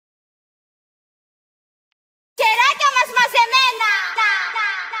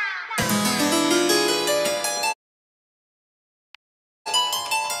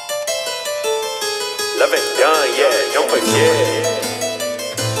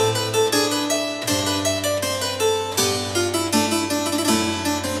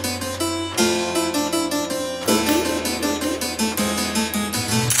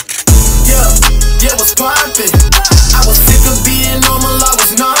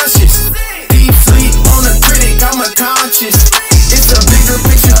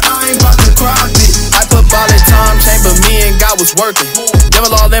was working.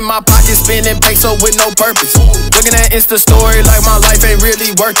 Devil all in my pocket, spending peso with no purpose. Looking at Insta story like my life ain't really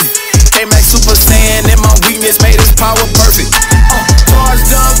working. K-Max Super Saiyan and my weakness made his power perfect.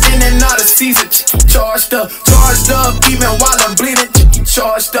 Charged up in and out of season. Charged up even while I'm bleeding.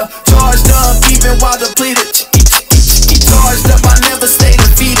 Charged up even while depleted. Charged up, I never stay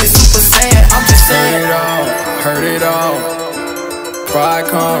defeated. Super Saiyan, I'm just saying. Heard it all. Pride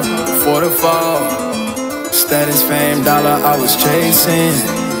come before the fall. Status, fame, dollar I was chasing.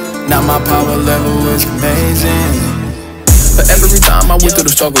 Now my power level is amazing. For every time I went through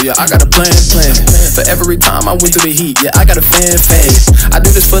the struggle, yeah, I got a plan. For every time I went through the heat, yeah, I got a fan. I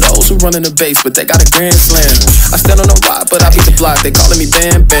do this for those who run in the base, but they got a grand slam. I stand on the rock, but I beat the block, they calling me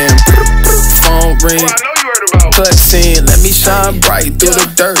Bam Bam. Phone ring, cutscene, let me shine bright through the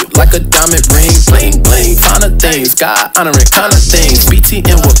dirt like a diamond ring. Bling, bling, kind of things, God honoring kind of things.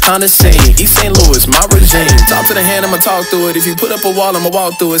 BTN, what kind of scene? East St. Louis, my regime. Talk to the hand, I'ma talk through it. If you put up a wall, I'ma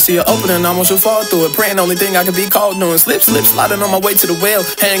walk through it. See an opening, I want you to fall through it. Praying, only thing I can be called doing. Slip, sliding on my way to the well.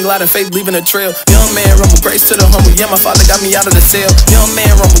 Hang gliding, faith leaving a trail. Young man, run with grace to the humble. Yeah, my father got me out of the cell. Young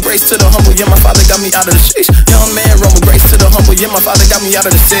man, run with grace to the humble. Yeah, my father got me out of the sheesh. Young man, run with grace to the humble. Yeah, my father got me out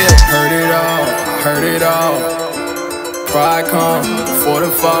of the cell. Heard it all. Pride come before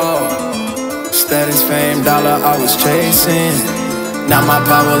the fall. Status, fame, dollar I was chasing. Now my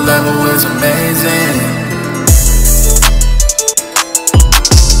power level is amazing.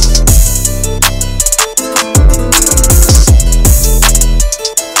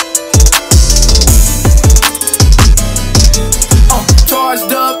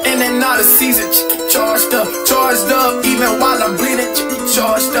 Charged up in and out of season. Charged up even while I'm bleeding.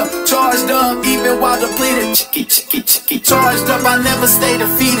 Charged up even while depleted. Charged up, I never stay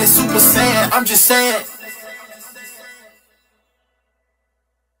defeated. Super Saiyan, I'm just saying.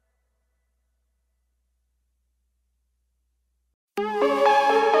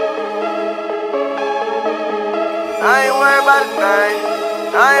 I ain't worried about a thing.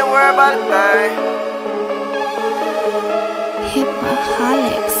 I ain't worried about a thing.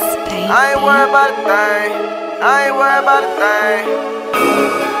 Hipaholics, baby. I ain't worried about a thing. I ain't worried about a thing.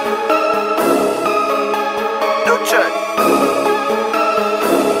 New church.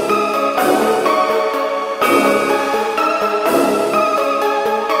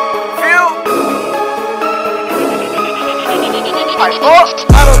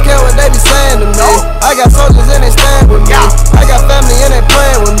 I don't care what they be saying to me. I got soldiers and they stand with me. I got family and they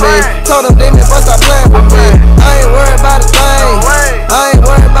praying with me. Told them demons but stop playing with me. I ain't worried about a thing. I ain't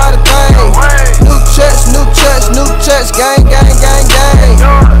worried about a thing. New church, gang.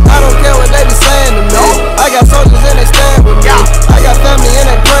 I don't care what they be saying to me. I got soldiers and they stand with me. I got family and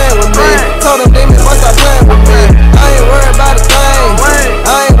they praying with me. Told them demons but stop playing with me. I ain't worried about a thing.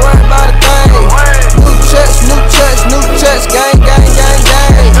 I ain't worried about a thing. New church, gang.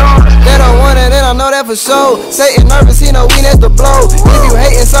 They don't want it, and I know that for sure. Satan nervous, he know we next to blow. If you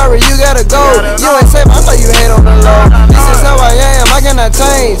hating, sorry, you gotta go. You ain't safe, I know you hate on the low. This is how I am, I cannot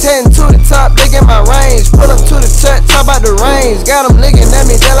change. 10 to the top, big in my range. Pull up to the church, top out the range. Got them looking at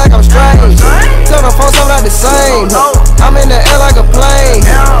me, they like I'm strange. Tell them folks I'm not the same. I'm in the air like a plane.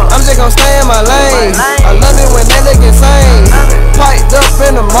 I'm just gon' stay in my lane. I love it when they look insane. Piped up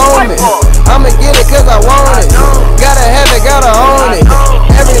in the moment. I'ma get it cause I want it. Gotta have it, gotta own it.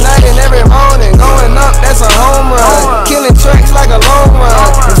 Every night and every morning, going up, that's a home run. Killing tracks like a long run.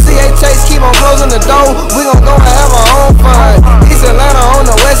 If CHH keep on closing the door, we gon' go and have our own fun. East Atlanta on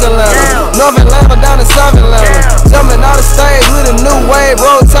the West Atlanta, North Atlanta down to South Atlanta. Jumping out the stage with a new wave,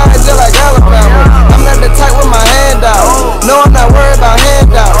 roll tide just like Alabama. I'm not the type with my hand out. No, I'm not worried about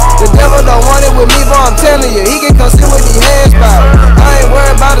handouts. The devil don't want it with me, but I'm telling you, he can come sit with these hands bout. I ain't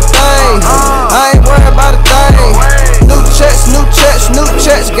worried about a thing. I ain't worried about a thing. New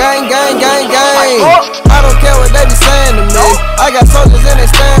church, gang. I don't care what they be saying to me. I got soldiers and they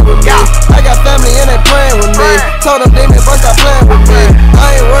stand with me. I got family and they praying with me. Told them demons but stop playing with me.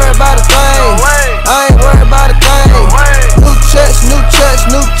 I ain't worried about a thing. I ain't worried about a thing.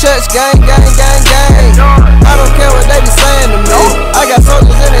 New church, gang. I don't care what they be saying to me. I got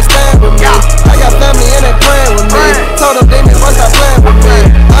soldiers and they stand with me. I got family and they praying with me. Told them demons but stop playing with me.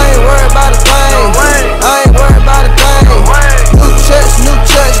 I ain't worried about a thing. I ain't worried about a thing.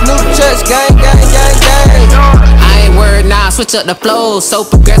 New church, gang. I ain't worried now, switch up the flow. So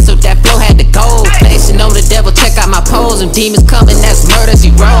progressive, that flow had to go. Flashing on the devil, check out my pose. Them demons coming, that's murder, she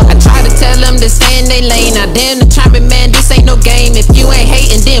roll. I try to tell them to stay in they lane. Now damn the trumpet, man, this ain't no game. If you ain't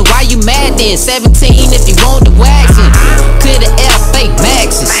hating, then why you mad then? 17 if you want the waxing. Clear the air, fake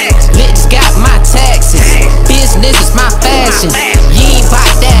maxes. Bitch got my taxes. Business is my fashion. You ain't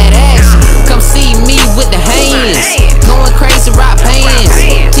bout that action. Come see me with the hands. Going crazy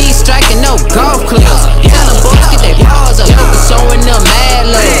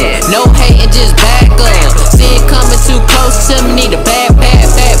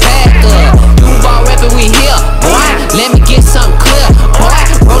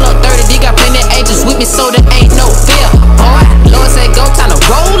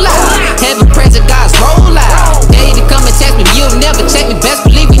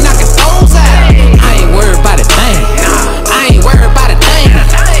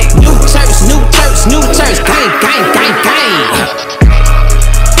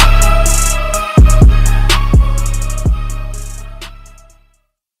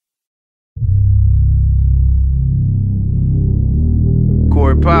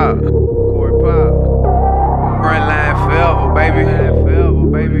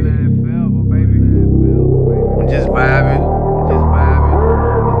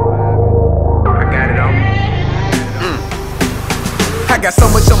got so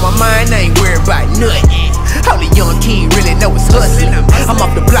much on my mind, I ain't worried about nothing. All the young king really know it's hustling. I'm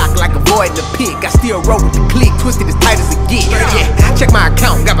off the block like avoiding the pig. I still roll with the clique, twisted as tight as it get. Yeah, check my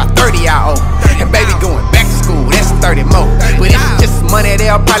account, got about 30 I owe. And baby going back to school, that's 30 more. But it's just money,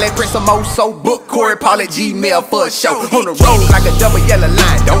 they'll probably print some more. So book Corey Paul at Gmail for a show. On the road like a double yellow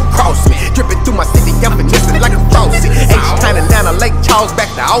line, don't cross me. Dripping through my city, I'm finessing like a faucet. H-Town, Atlanta, Lake Charles, back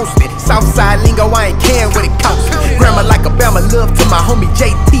to Austin. Southside lingo, I ain't caring what it costs me. Grammar like a Bama, love to my homie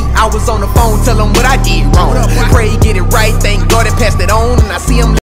JT. I was on the phone, tell him what I did wrong.